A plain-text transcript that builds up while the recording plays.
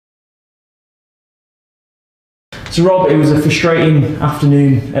So Rob, it was a frustrating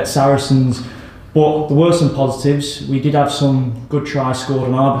afternoon at Saracens, but there were some positives. We did have some good tries scored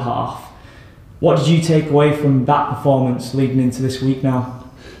on our behalf. What did you take away from that performance leading into this week now?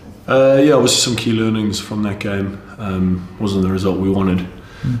 Yeah, obviously some key learnings from that game. Wasn't the result we wanted.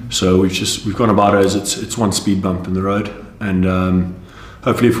 So we've gone about it as it's one speed bump in the road, and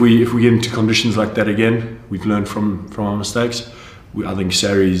hopefully if we get into conditions like that again, we've learned from our mistakes. I think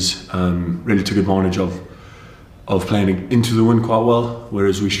Sarries really took advantage of playing into the wind quite well,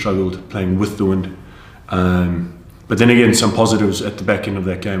 whereas we struggled playing with the wind. But then again, some positives at the back end of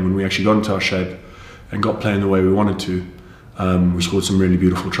that game when we actually got into our shape and got playing the way we wanted to. We scored some really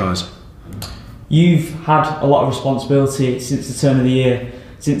beautiful tries. You've had a lot of responsibility since the turn of the year,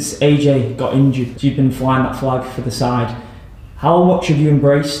 since AJ got injured. You've been flying that flag for the side. How much have you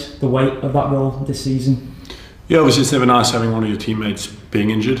embraced the weight of that role this season? Yeah, obviously it's never nice having one of your teammates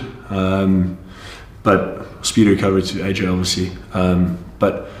being injured, but speedy recovery to AJ obviously.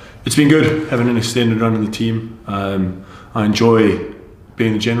 But it's been good having an extended run in the team. I enjoy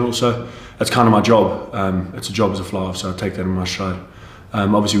being the general, so that's kind of my job. It's a job as a fly-off, so I take that in my stride.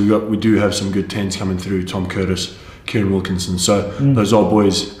 Obviously we do have some good 10s coming through, Tom Curtis, Kieran Wilkinson, so those are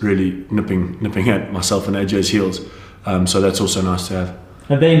boys really nipping at myself and AJ's heels. So that's also nice to have.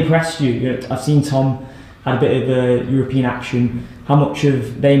 Have they impressed you? I've seen Tom had a bit of European action. How much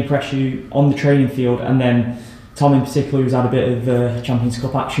have they impressed you on the training field? And then Tom in particular, who's had a bit of Champions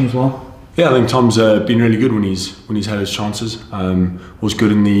Cup action as well. Yeah, I think Tom's been really good when he's had his chances. Was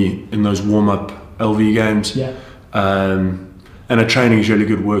good in those warm-up LV games. Yeah. And at training he's really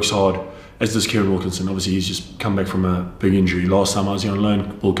good, works hard. As does Kieran Wilkinson. Obviously he's just come back from a big injury. Last time I was here on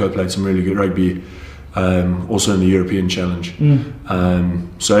loan, Bulko played some really good rugby. Also in the European Challenge.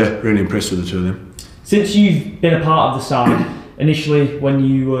 So yeah, really impressed with the two of them. Since you've been a part of the side, initially when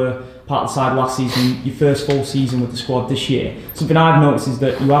you were part of the side last season, your first full season with the squad this year, something I've noticed is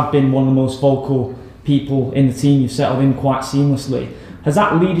that you have been one of the most vocal people in the team. You've settled in quite seamlessly. Has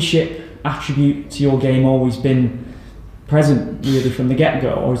that leadership attribute to your game always been present really from the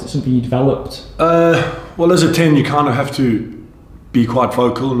get-go, or is it something you developed? Well, as a 10 you kind of have to be quite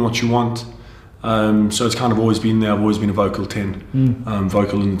vocal in what you want. So it's kind of always been there. I've always been a vocal 10,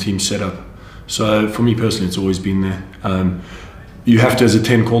 vocal in the team setup. So for me personally, it's always been there. You have to, as a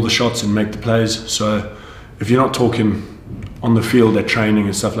 10, call the shots and make the plays. So if you're not talking on the field at training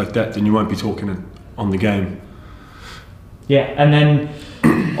and stuff like that, then you won't be talking on the game. Yeah, and then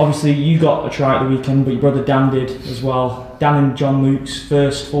obviously you got a try at the weekend, but your brother Dan did as well. Dan and Jean-Luc's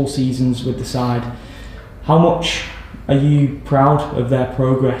first full seasons with the side. How much are you proud of their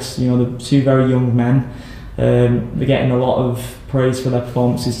progress? You know, the two very young men. They're getting a lot of praise for their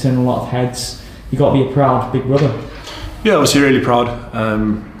performances, turning a lot of heads. You've got to be a proud big brother. Yeah, obviously really proud.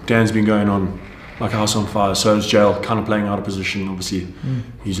 Dan's been going on like a house on fire. So is Jamal, kind of playing out of position. Obviously,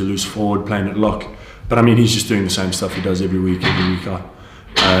 he's a loose forward playing at lock. But I mean, he's just doing the same stuff he does every week out.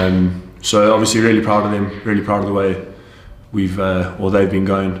 So obviously really proud of them, really proud of the way they've been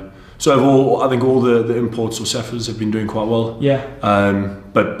going. So I think all the imports or Saffers have been doing quite well. Yeah.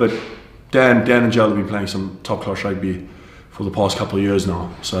 But Dan and Jamal have been playing some top class rugby for the past couple of years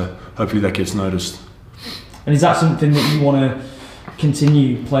now. So hopefully that gets noticed. And is that something that you want to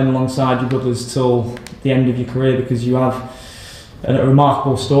continue playing alongside your brothers till the end of your career? Because you have a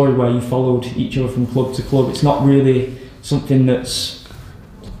remarkable story where you followed each other from club to club. It's not really something that's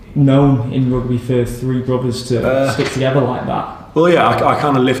known in rugby for three brothers to stick together like that. Well, yeah, I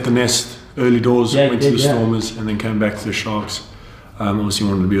kind of left the nest early doors, went to the Stormers and then came back to the Sharks. Obviously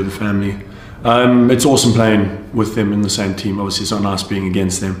wanted to be with the family. It's awesome playing with them in the same team. Obviously it's not nice being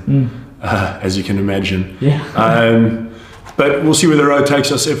against them, as you can imagine. Yeah. But we'll see where the road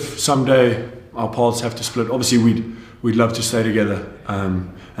takes us. If someday our paths have to split, obviously we'd love to stay together.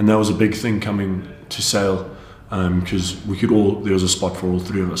 And that was a big thing coming to Sale, because there was a spot for all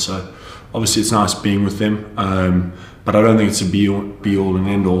three of us. So obviously it's nice being with them, but I don't think it's a be all and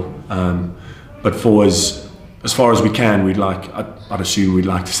end all. But as far as we can, I'd assume we'd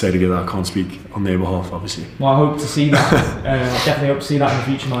like to stay together. I can't speak on their behalf, obviously. Well, I hope to see that. Definitely hope to see that in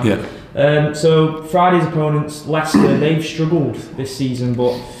the future, Mike. Yeah. So Friday's opponents, Leicester, they've struggled this season,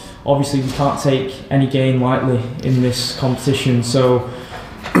 but obviously we can't take any game lightly in this competition. So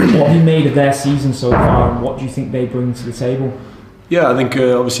what have you made of their season so far, and what do you think they bring to the table? Yeah, I think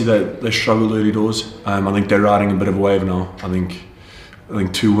obviously they struggled early doors. I think they're riding a bit of a wave now. I think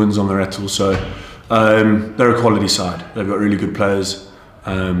 2 wins on the rattle. So they're a quality side. They've got really good players.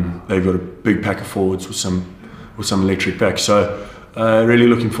 They've got a big pack of forwards with some electric backs. So really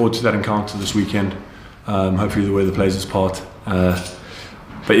looking forward to that encounter this weekend. Hopefully the weather plays its part.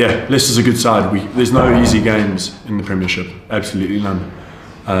 but yeah, Leicester's a good side. There's no easy games in the Premiership, absolutely none.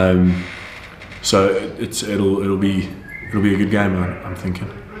 So it'll be a good game, I'm thinking.